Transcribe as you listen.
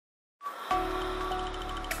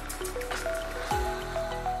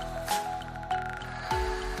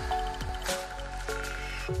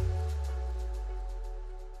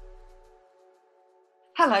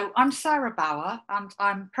Hello, I'm Sarah Bauer and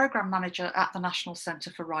I'm Programme Manager at the National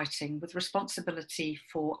Centre for Writing with responsibility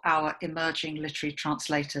for our Emerging Literary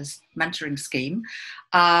Translators mentoring scheme.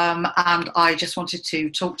 And I just wanted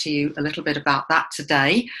to talk to you a little bit about that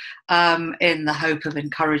today in the hope of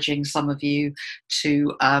encouraging some of you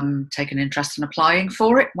to take an interest in applying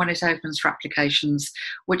for it when it opens for applications,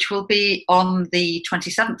 which will be on the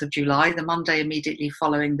 27th of July, the Monday immediately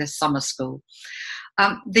following this summer school.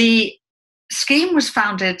 The scheme was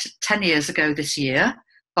founded 10 years ago this year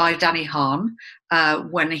by Danny Hahn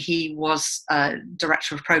when he was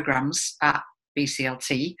Director of Programmes at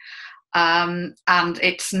BCLT. And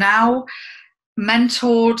it's now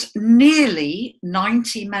mentored nearly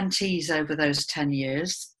 90 mentees over those 10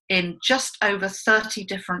 years in just over 30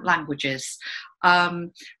 different languages,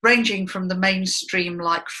 ranging from the mainstream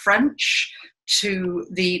like French to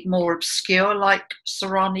the more obscure like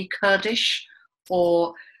Sorani Kurdish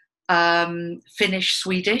or Finnish,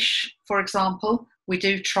 Swedish, for example. We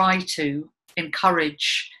do try to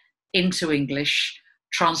encourage into English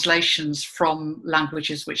translations from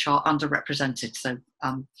languages which are underrepresented. So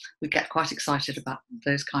we get quite excited about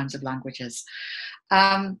those kinds of languages.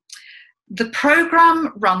 The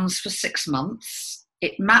programme runs for 6 months.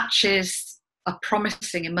 It matches a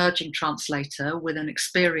promising emerging translator with an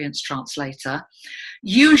experienced translator.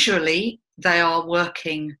 Usually they are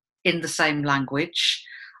working in the same language.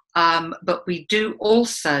 But we do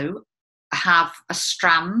also have a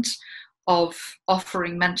strand of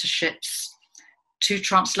offering mentorships to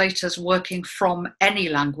translators working from any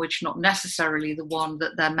language, not necessarily the one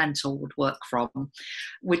that their mentor would work from,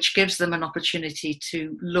 which gives them an opportunity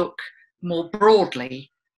to look more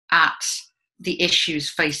broadly at the issues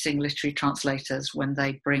facing literary translators when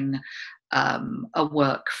they bring a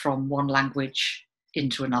work from one language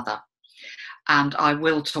into another. And I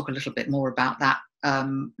will talk a little bit more about that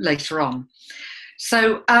later on.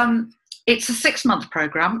 So it's a 6-month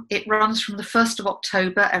programme. It runs from the 1st of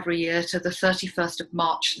October every year to the 31st of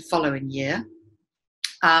March the following year.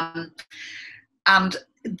 And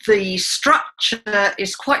the structure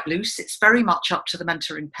is quite loose. It's very much up to the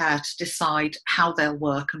mentoring pair to decide how they'll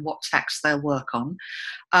work and what text they'll work on.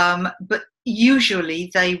 But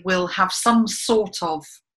usually they will have some sort of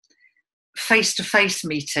face-to-face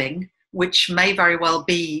meeting, which may very well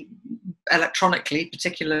be electronically,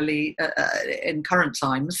 particularly in current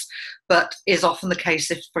times, but is often the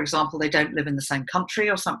case if, for example, they don't live in the same country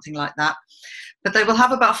or something like that. But they will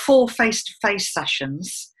have about 4 face-to-face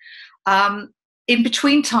sessions. In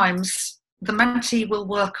between times, the mentee will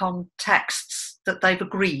work on texts that they've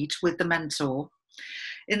agreed with the mentor.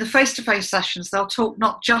 In the face-to-face sessions, they'll talk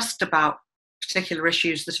not just about particular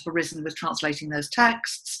issues that have arisen with translating those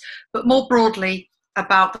texts, but more broadly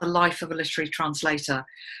about the life of a literary translator.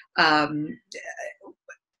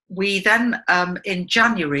 We then, in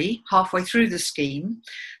January, halfway through the scheme,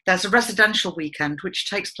 there's a residential weekend which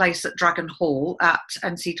takes place at Dragon Hall, at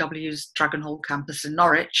NCW's Dragon Hall campus in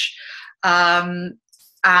Norwich. And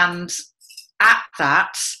at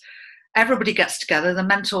that, everybody gets together. The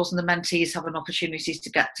mentors and the mentees have an opportunity to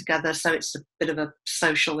get together, so it's a bit of a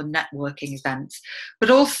social and networking event. But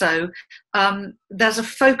also, there's a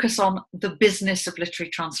focus on the business of literary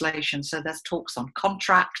translation. So there's talks on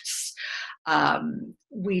contracts.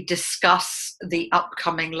 We discuss the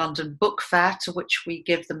upcoming London Book Fair, to which we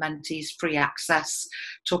give the mentees free access,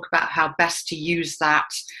 talk about how best to use that,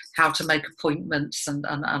 how to make appointments and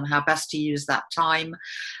how best to use that time.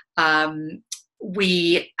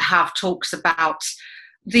 We have talks about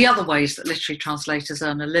the other ways that literary translators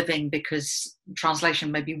earn a living, because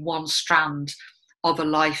translation may be one strand of a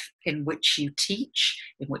life in which you teach,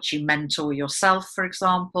 in which you mentor yourself, for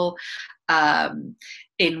example,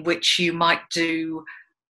 in which you might do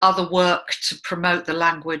other work to promote the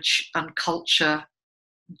language and culture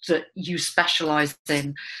that you specialise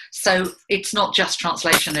in. So it's not just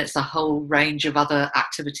translation, it's a whole range of other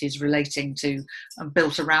activities relating to and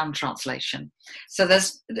built around translation. So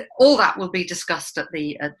there's all that will be discussed at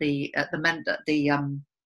the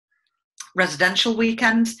residential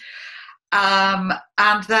weekend.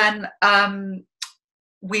 And then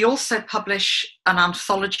we also publish an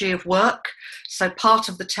anthology of work. So part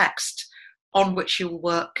of the text on which you will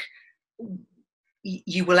work,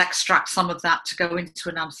 you will extract some of that to go into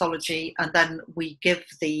an anthology, and then we give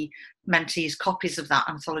the mentees copies of that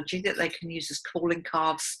anthology that they can use as calling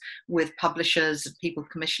cards with publishers and people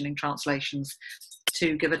commissioning translations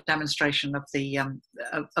to give a demonstration of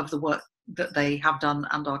the work that they have done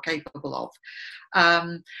and are capable of.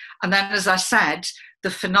 And then, as I said,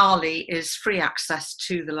 the finale is free access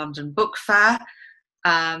to the London Book Fair,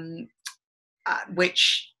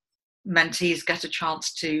 which mentees get a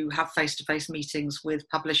chance to have face-to-face meetings with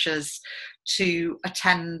publishers, to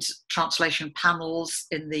attend translation panels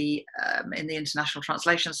in the International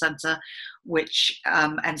Translation Centre, which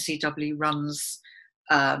NCW runs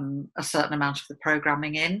a certain amount of the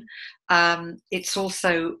programming in. It's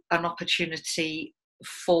also an opportunity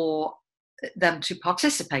for them to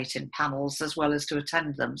participate in panels as well as to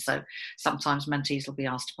attend them. So sometimes mentees will be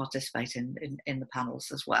asked to participate in the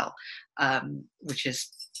panels as well, which is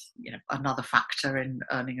another factor in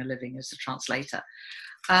earning a living as a translator.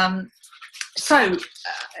 So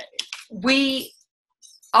we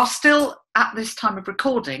are still, at this time of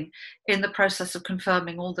recording, in the process of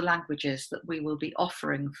confirming all the languages that we will be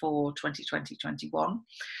offering for 2020-21.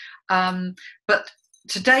 But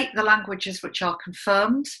to date, the languages which are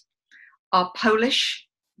confirmed are Polish,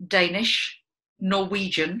 Danish,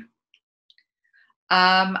 Norwegian,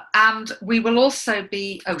 and we will also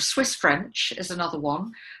be, Swiss French is another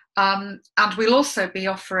one, and we'll also be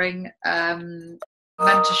offering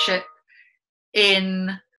mentorship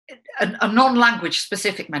in a non-language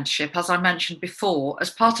specific mentorship, as I mentioned before, as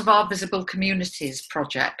part of our Visible Communities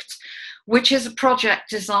project, which is a project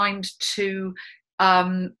designed to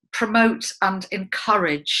promote and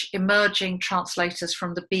encourage emerging translators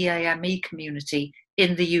from the BAME community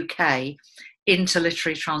in the UK into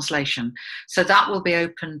literary translation. So that will be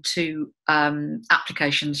open to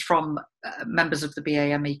applications from members of the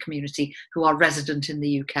BAME community who are resident in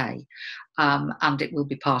the UK. And it will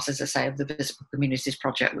be part, as I say, of the Visible Communities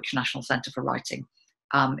project, which National Centre for Writing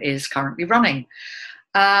is currently running.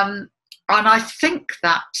 And I think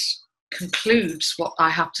that concludes what I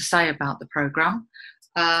have to say about the programme.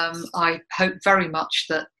 I hope very much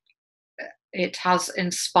that it has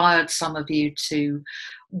inspired some of you to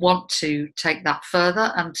want to take that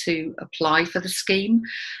further and to apply for the scheme.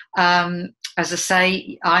 As I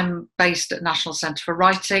say, I'm based at National Centre for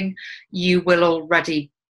Writing. You will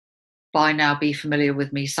already by now be familiar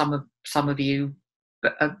with me, some of you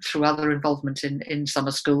through other involvement in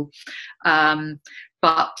summer school.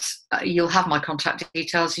 But you'll have my contact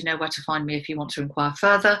details. You know where to find me if you want to inquire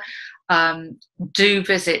further. Do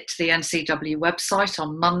visit the NCW website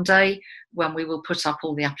on Monday, when we will put up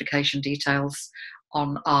all the application details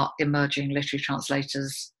on our Emerging Literary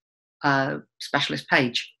Translators specialist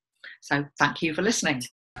page. So thank you for listening.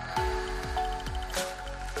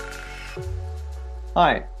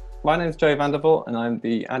 Hi, my name is Joe Vandervoort, and I'm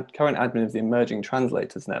the current admin of the Emerging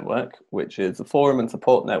Translators Network, which is a forum and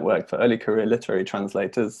support network for early career literary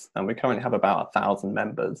translators, and we currently have about 1,000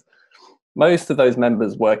 members. Most of those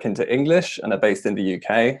members work into English and are based in the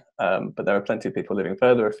UK, but there are plenty of people living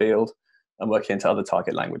further afield and working into other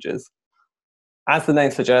target languages. As the name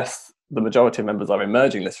suggests, the majority of members are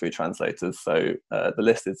emerging literary translators, so the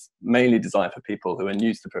list is mainly designed for people who are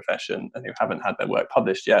new to the profession and who haven't had their work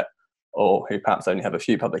published yet, or who perhaps only have a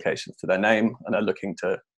few publications to their name and are looking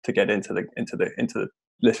to get into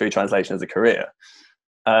literary translation as a career.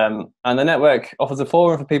 And the network offers a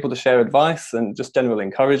forum for people to share advice and just general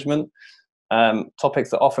encouragement. Topics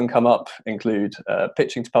that often come up include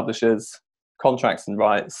pitching to publishers, contracts and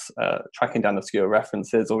rights, tracking down obscure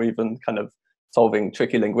references, or even kind of solving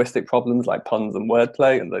tricky linguistic problems like puns and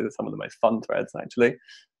wordplay, and those are some of the most fun threads, actually.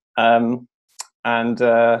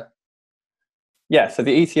 Yeah, so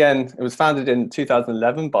the ETN, it was founded in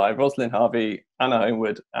 2011 by Rosalind Harvey, Anna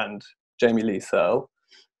Homewood, and Jamie Lee Searle,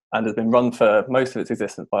 and has been run for most of its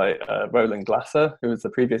existence by Roland Glasser, who was the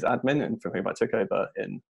previous admin and from whom I took over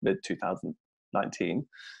in mid-2019.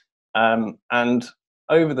 And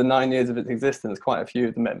over the 9 years of its existence, quite a few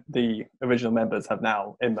of the original members have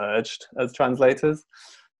now emerged as translators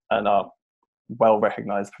and are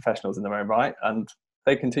well-recognised professionals in their own right, and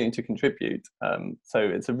they continue to contribute. So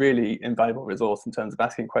it's a really invaluable resource in terms of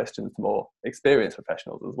asking questions to more experienced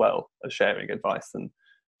professionals, as well as sharing advice and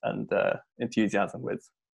enthusiasm with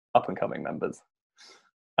up-and-coming members.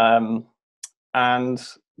 And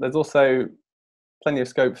there's also plenty of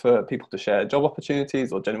scope for people to share job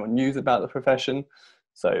opportunities or general news about the profession.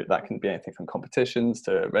 So that can be anything from competitions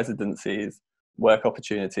to residencies, work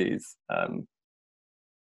opportunities,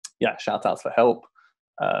 shout outs for help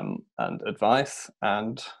and advice,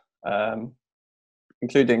 and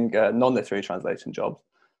including non-literary translation jobs.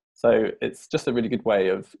 So it's just a really good way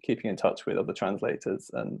of keeping in touch with other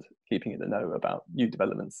translators and keeping in the know about new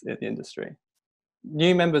developments in the industry.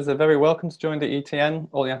 New members are very welcome to join the ETN.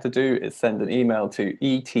 All you have to do is send an email to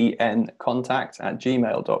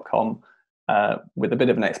etncontact@gmail.com, with a bit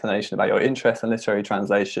of an explanation about your interest in literary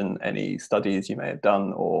translation, any studies you may have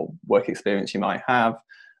done or work experience you might have,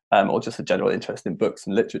 or just a general interest in books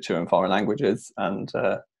and literature and foreign languages. And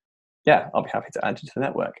yeah, I'll be happy to add you to the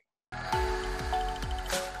network.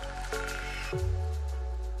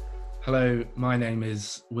 Hello, my name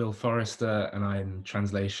is Will Forrester and I'm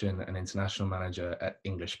Translation and International Manager at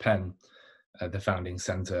English PEN, the founding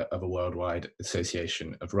centre of a worldwide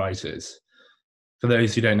association of writers. For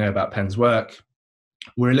those who don't know about PEN's work,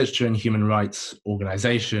 we're a literature and human rights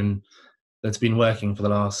organisation that's been working for the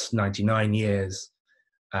last 99 years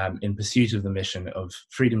in pursuit of the mission of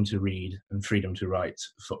freedom to read and freedom to write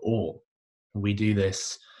for all. We do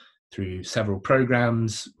this through several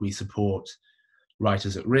programmes. We support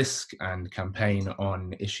Writers at Risk and campaign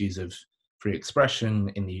on issues of free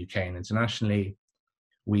expression in the UK and internationally.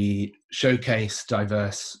 We showcase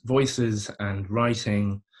diverse voices and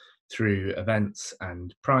writing through events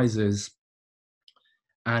and prizes.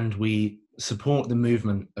 And we support the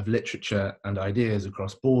movement of literature and ideas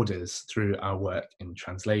across borders through our work in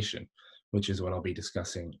translation, which is what I'll be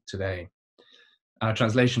discussing today. Our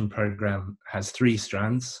translation program has 3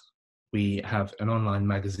 strands. We have an online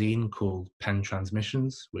magazine called PEN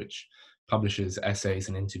Transmissions, which publishes essays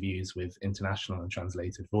and interviews with international and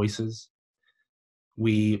translated voices.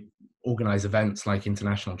 We organise events like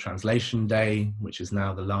International Translation Day, which is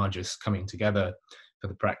now the largest coming together for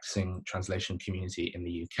the practicing translation community in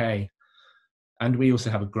the UK. And we also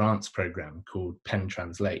have a grants program called PEN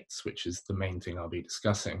Translates, which is the main thing I'll be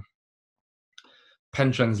discussing.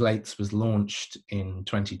 PEN Translates was launched in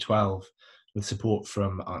 2012 with support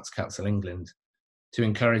from Arts Council England to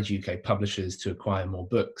encourage UK publishers to acquire more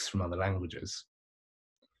books from other languages.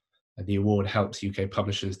 The award helps UK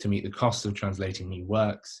publishers to meet the costs of translating new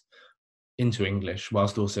works into English,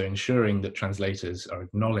 whilst also ensuring that translators are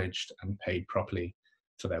acknowledged and paid properly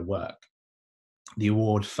for their work. The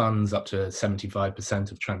award funds up to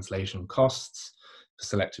 75% of translation costs for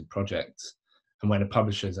selected projects, and when a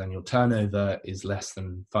publisher's annual turnover is less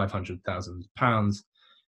than £500,000,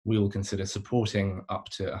 we will consider supporting up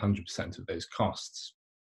to 100% of those costs.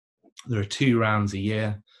 There are 2 rounds a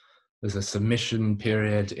year. There's a submission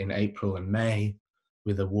period in April and May,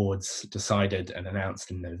 with awards decided and announced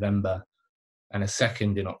in November, and a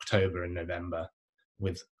second in October and November,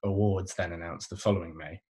 with awards then announced the following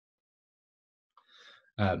May.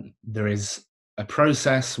 There is a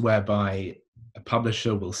process whereby a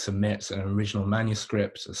publisher will submit an original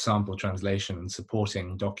manuscript, a sample translation and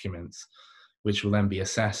supporting documents, which will then be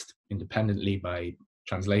assessed independently by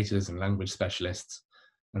translators and language specialists,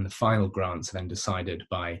 and the final grants are then decided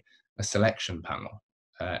by a selection panel,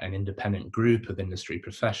 an independent group of industry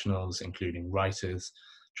professionals, including writers,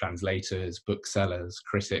 translators, booksellers,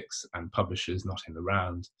 critics, and publishers not in the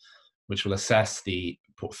round, which will assess the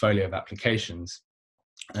portfolio of applications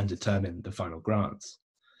and determine the final grants.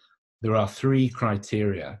 There are 3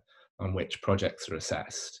 criteria on which projects are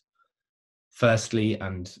assessed. Firstly,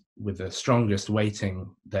 and with the strongest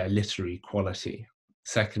weighting, their literary quality.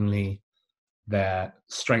 Secondly, their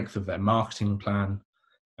strength of their marketing plan.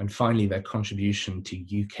 And finally, their contribution to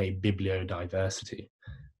UK bibliodiversity,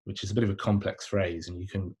 which is a bit of a complex phrase, and you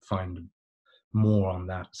can find more on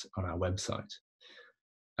that on our website.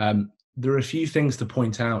 There are a few things to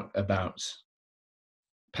point out about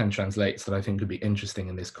PEN Translates that I think would be interesting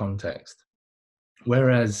in this context.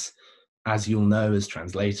 Whereas, as you'll know as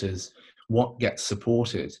translators, what gets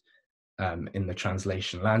supported in the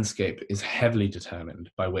translation landscape is heavily determined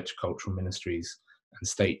by which cultural ministries and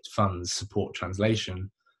state funds support translation.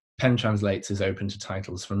 PEN Translates is open to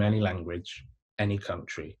titles from any language, any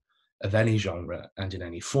country, of any genre, and in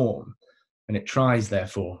any form, and it tries,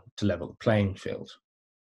 therefore, to level the playing field.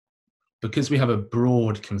 Because we have a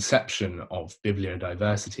broad conception of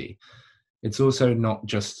bibliodiversity, it's also not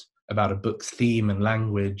just about a book's theme and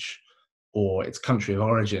language or its country of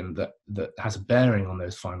origin that has a bearing on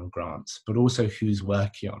those final grants, but also who's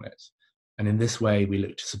working on it. And in this way, we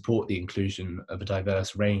look to support the inclusion of a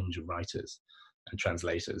diverse range of writers and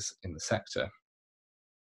translators in the sector.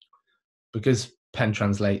 Because PEN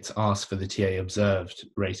Translates asks for the TA observed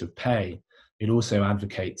rate of pay, it also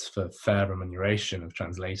advocates for fair remuneration of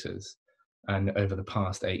translators. And over the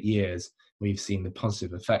past 8 years, we've seen the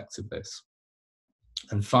positive effects of this.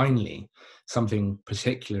 And finally, something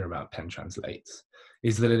particular about PEN Translates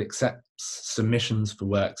is that it accepts submissions for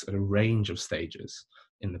works at a range of stages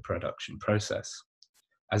in the production process,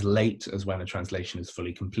 as late as when a translation is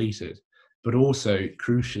fully completed, but also,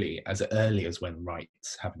 crucially, as early as when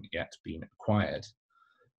rights haven't yet been acquired.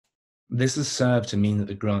 This has served to mean that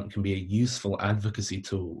the grant can be a useful advocacy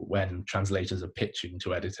tool when translators are pitching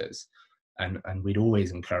to editors And we'd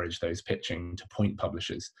always encourage those pitching to point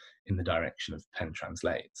publishers in the direction of Penn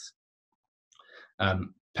Translates.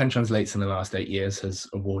 Penn Translates in the last 8 years has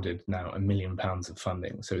awarded now £1 million of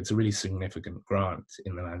funding, so it's a really significant grant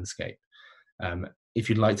in the landscape. If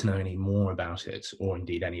you'd like to know any more about it, or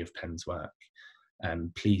indeed any of Penn's work,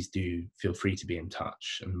 please do feel free to be in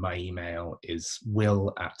touch. And my email is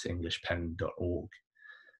will@englishpenn.org.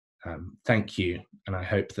 Thank you, and I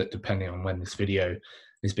hope that depending on when this video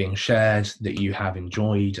is being shared, that you have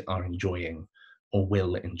enjoyed, are enjoying, or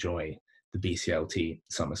will enjoy the BCLT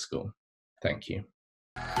Summer School. Thank you.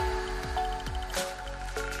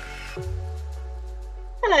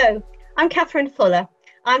 Hello, I'm Catherine Fuller.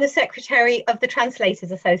 I'm the Secretary of the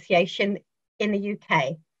Translators Association in the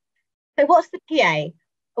UK. So what's the PA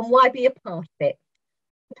and why be a part of it?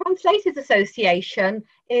 The Translators Association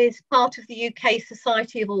is part of the UK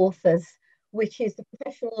Society of Authors, which is the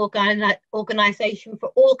professional organisation for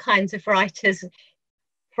all kinds of writers,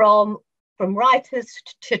 from writers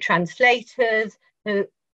to translators, to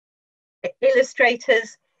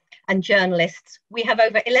illustrators and journalists. We have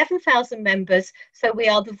over 11,000 members, so we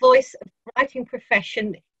are the voice of the writing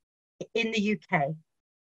profession in the UK.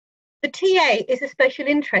 The TA is a special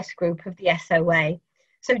interest group of the SOA.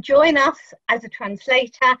 So join us as a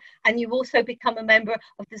translator, and you also become a member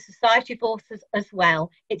of the Society of Authors as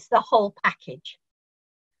well. It's the whole package.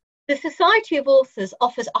 The Society of Authors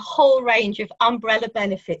offers a whole range of umbrella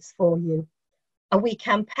benefits for you. We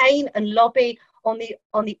campaign and lobby on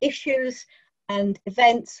the issues and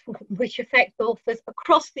events which affect authors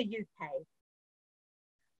across the UK.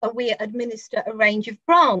 We administer a range of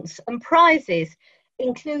grants and prizes,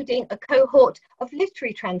 including a cohort of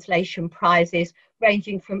literary translation prizes,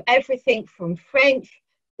 ranging from everything from French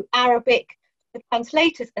to Arabic, the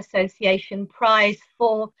Translators Association prize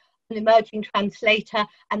for an emerging translator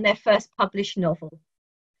and their first published novel.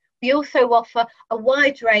 We also offer a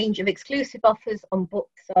wide range of exclusive offers on book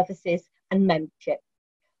services and membership.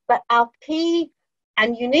 But our key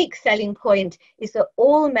and unique selling point is that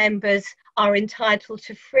all members are entitled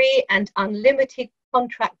to free and unlimited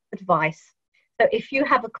contract advice. So if you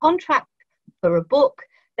have a contract for a book,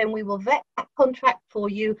 then we will vet that contract for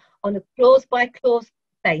you on a clause by clause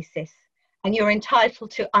basis. And you're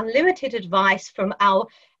entitled to unlimited advice from our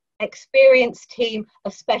experienced team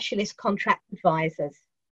of specialist contract advisors.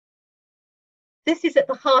 This is at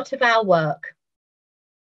the heart of our work.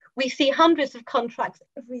 We see hundreds of contracts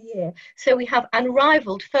every year, so we have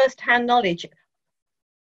unrivaled first-hand knowledge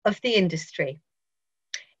of the industry.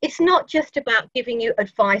 It's not just about giving you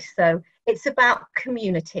advice though, it's about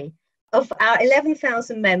community. Of our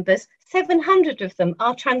 11,000 members, 700 of them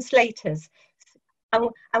are translators,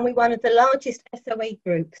 and we're one of the largest SOA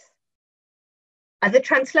groups. The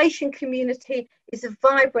translation community is a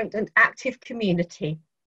vibrant and active community.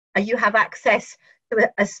 You have access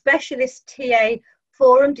to a specialist TA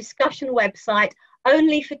forum discussion website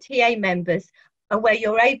only for TA members, where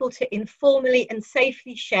you're able to informally and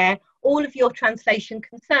safely share all of your translation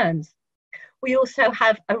concerns. We also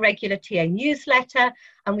have a regular TA newsletter,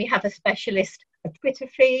 and we have a specialist Twitter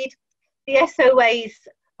feed. The SOA's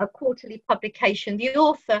quarterly publication, The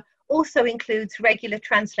Author, also includes regular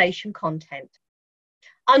translation content.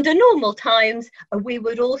 Under normal times, we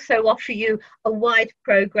would also offer you a wide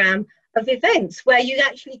programme of events where you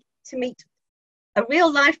actually get to meet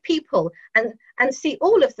real life people and see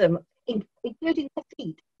all of them, including their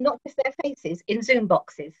feet, not just their faces, in Zoom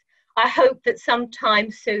boxes. I hope that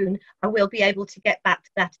sometime soon I will be able to get back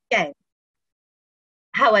to that again.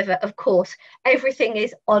 However, of course, everything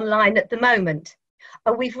is online at the moment.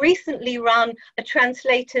 We've recently run a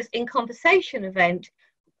Translators in Conversation event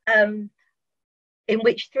in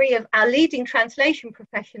which 3 of our leading translation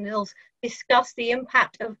professionals discuss the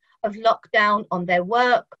impact of lockdown on their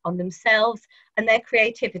work, on themselves and their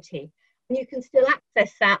creativity. And you can still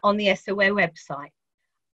access that on the SOA website.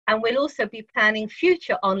 And we'll also be planning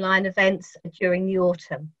future online events during the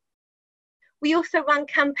autumn. We also run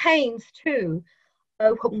campaigns too.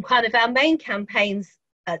 One of our main campaigns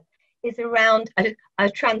is around a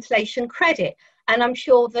translation credit. And I'm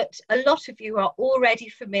sure that a lot of you are already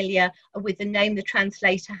familiar with the Name the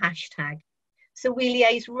Translator hashtag. So we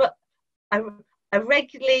liaise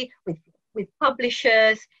regularly with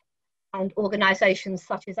publishers and organisations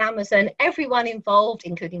such as Amazon, everyone involved,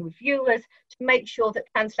 including reviewers, to make sure that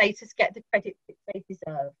translators get the credit that they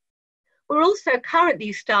deserve. We're also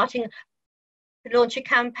currently starting to launch a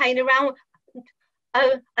campaign around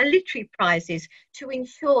literary prizes to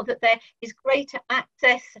ensure that there is greater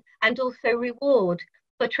access and also reward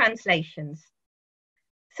for translations.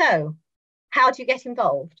 So, how do you get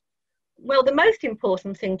involved? Well, the most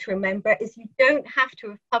important thing to remember is you don't have to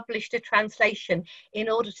have published a translation in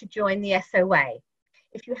order to join the SOA.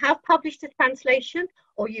 If you have published a translation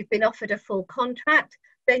or you've been offered a full contract,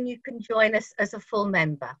 then you can join us as a full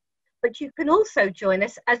member. But you can also join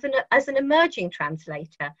us as an emerging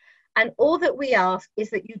translator. And all that we ask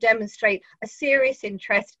is that you demonstrate a serious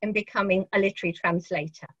interest in becoming a literary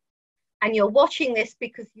translator. And you're watching this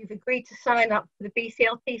because you've agreed to sign up for the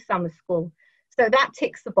BCLT Summer School. So that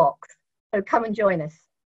ticks the box. So come and join us.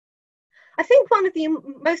 I think one of the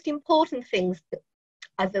most important things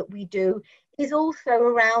that we do is also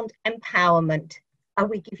around empowerment.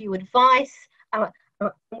 We give you advice,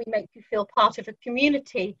 we make you feel part of a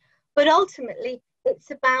community, but ultimately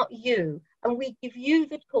it's about you, and we give you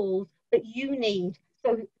the tools that you need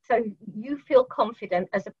so you feel confident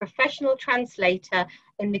as a professional translator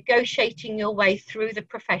in negotiating your way through the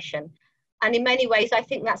profession. And in many ways, I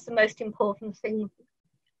think that's the most important thing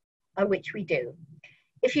which we do.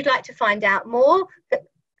 If you'd like to find out more,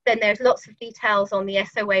 then there's lots of details on the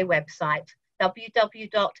SOA website,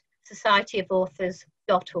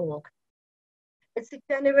 www.societyofauthors.org. It's a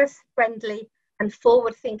generous, friendly, and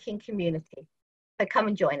forward-thinking community. So come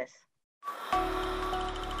and join us.